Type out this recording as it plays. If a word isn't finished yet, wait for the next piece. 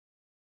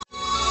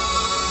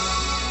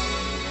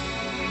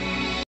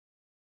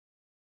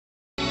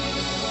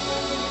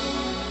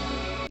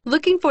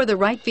Looking for the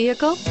right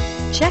vehicle?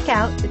 Check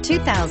out the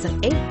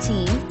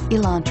 2018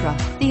 Elantra.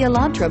 The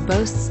Elantra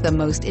boasts the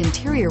most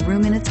interior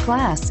room in its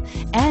class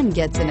and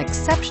gets an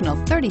exceptional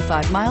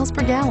 35 miles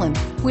per gallon.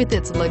 With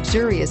its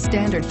luxurious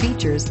standard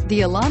features, the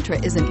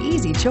Elantra is an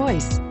easy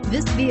choice.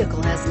 This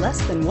vehicle has less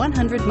than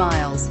 100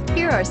 miles.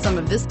 Here are some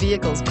of this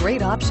vehicle's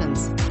great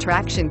options: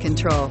 traction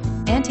control,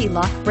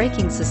 anti-lock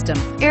braking system,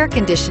 air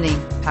conditioning,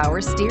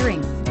 power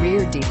steering,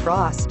 rear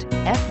defrost,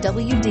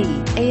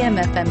 FWD,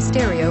 AM/FM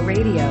stereo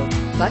radio,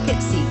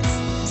 bucket seats,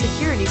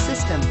 security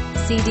system,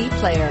 CD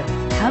player.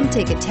 Come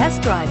take a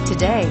test drive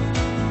today.